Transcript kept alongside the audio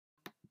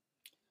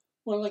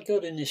Well, I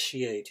got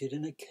initiated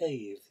in a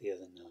cave the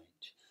other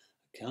night.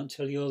 I can't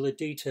tell you all the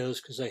details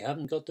because I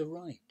haven't got the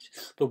right.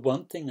 But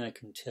one thing I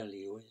can tell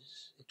you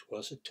is it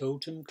was a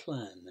totem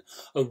clan,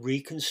 a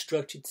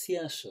reconstructed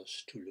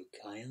Thassos to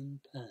Lucayan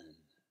Pan.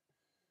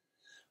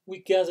 We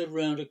gathered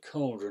round a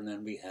cauldron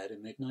and we had a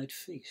midnight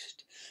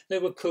feast. They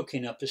were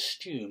cooking up a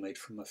stew made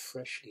from a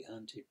freshly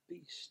hunted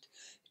beast.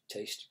 It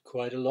tasted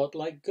quite a lot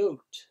like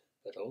goat,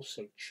 but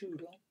also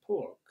chewed like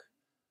pork.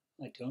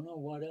 I don't know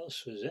what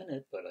else was in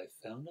it, but I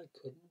found I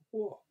couldn't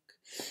walk.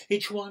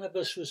 Each one of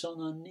us was on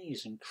our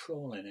knees and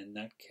crawling in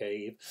that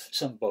cave.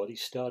 Somebody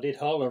started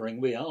hollering.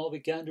 We all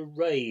began to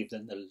rave.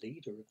 Then the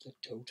leader of the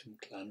totem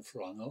clan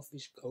flung off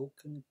his coat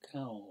and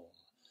cowl.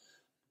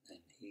 Then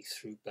he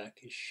threw back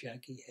his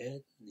shaggy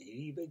head and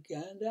he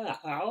began to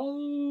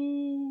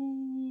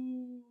howl.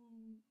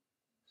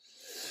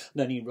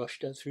 Then he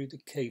rushed out through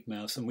the cave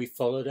mouth and we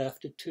followed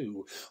after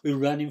too. We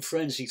ran in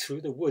frenzy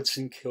through the woods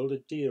and killed a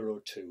deer or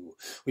two.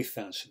 We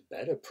found some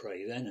better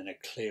prey then in a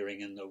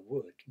clearing in the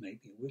wood.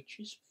 Maybe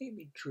witches,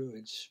 maybe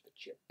druids,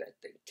 but you bet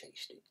they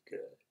tasted good.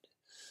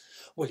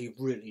 Well, you've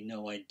really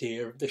no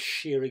idea of the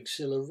sheer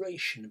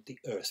exhilaration of the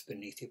earth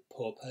beneath your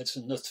paw pads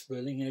and the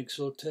thrilling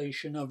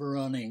exultation of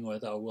running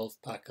with our wolf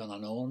pack on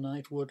an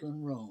all-night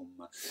woodland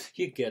roam.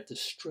 You get the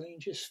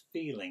strangest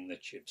feeling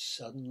that you've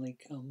suddenly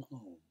come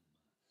home.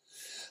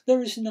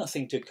 There is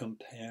nothing to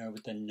compare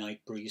with the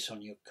night breeze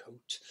on your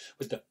coat,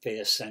 with the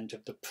fair scent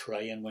of the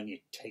prey, and when you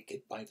take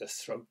it by the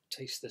throat,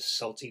 taste the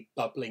salty,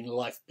 bubbling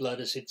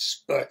lifeblood as it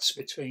spurts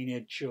between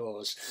your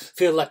jaws.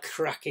 Feel the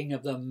cracking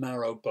of the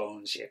marrow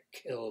bones you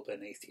kill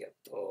beneath your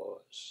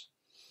paws.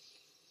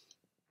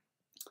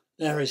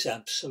 There is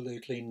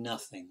absolutely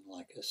nothing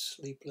like a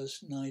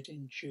sleepless night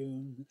in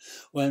June,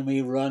 when we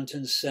runt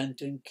and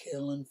scent and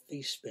kill and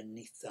feast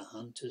beneath the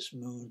hunter's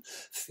moon.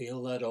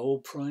 Feel that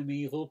old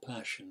primeval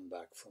passion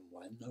back from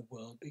when the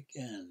world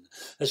began,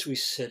 as we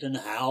sit and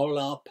howl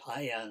our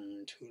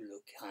paean to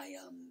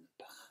Lucayan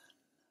Pan.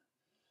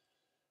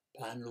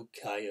 Pan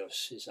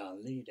Lucaios is our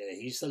leader.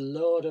 He's the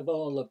lord of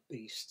all the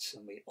beasts,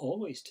 and we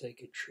always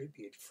take a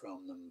tribute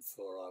from them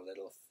for our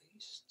little feasts.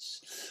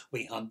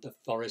 We hunt the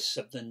forests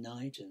of the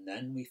night, and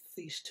then we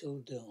feast till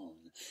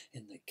dawn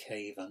in the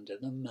cave under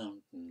the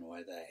mountain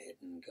where the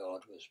hidden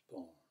god was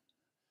born.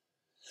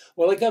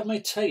 Well, I got my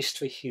taste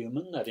for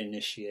human, that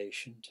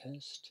initiation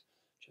test.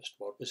 Just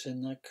what was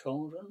in that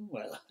cauldron?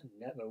 Well, I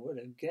never would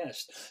have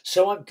guessed.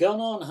 So I've gone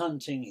on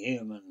hunting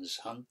humans,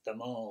 hunt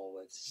them all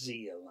with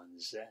zeal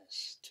and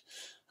zest.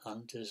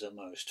 Hunters are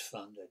most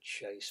fun to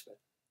chase, but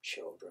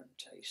children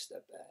taste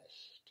the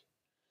best.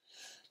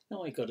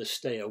 Now I got to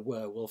stay a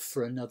werewolf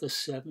for another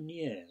 7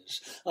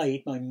 years. I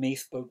eat my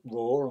meat both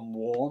raw and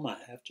warm. I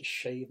have to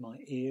shave my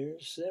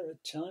ears. There are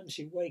times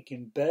you wake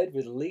in bed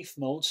with leaf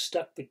mould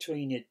stuck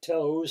between your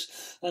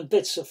toes and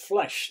bits of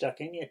flesh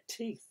stuck in your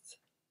teeth.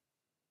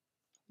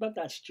 But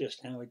that's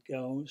just how it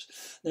goes.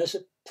 There's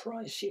a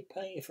price you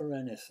pay for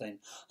anything,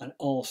 and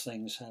all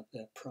things have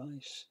their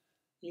price.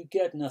 You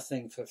get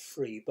nothing for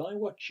free. Buy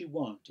what you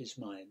want is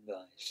my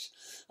advice.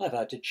 I've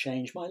had to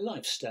change my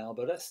lifestyle,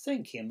 but I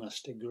think you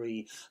must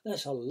agree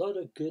there's a lot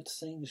of good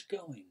things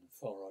going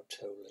for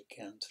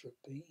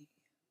autolycanthropy.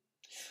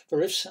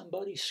 For if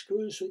somebody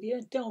screws with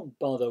you, don't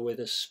bother with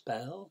a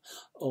spell.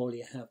 All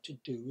you have to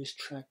do is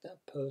track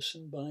that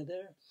person by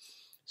their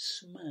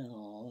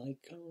smell. They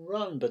can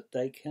run, but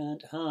they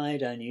can't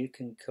hide, and you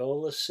can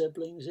call the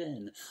siblings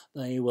in.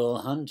 They will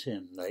hunt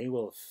him, they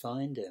will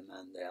find him,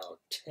 and they'll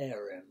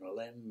tear him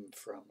limb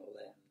from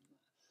limb.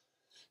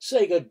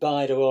 Say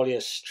goodbye to all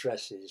your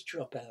stresses,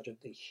 drop out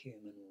of the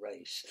human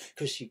race,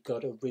 'cause you've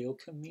got a real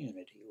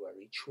community where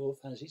each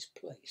wolf has his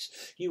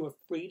place. You are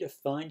free to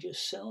find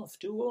yourself,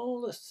 do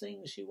all the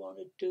things you want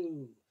to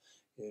do.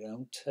 You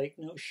don't take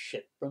no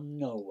shit from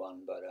no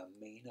one but a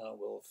meaner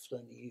wolf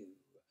than you.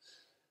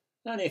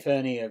 And if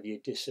any of you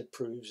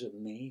disapproves of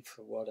me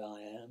for what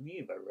I am,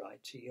 you've a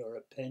right to your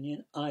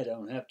opinion. I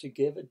don't have to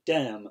give a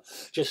damn.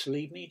 Just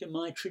leave me to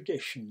my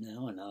tradition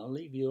now, and I'll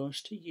leave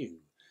yours to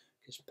you,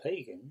 'cause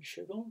pagans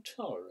should all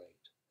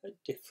tolerate a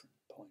different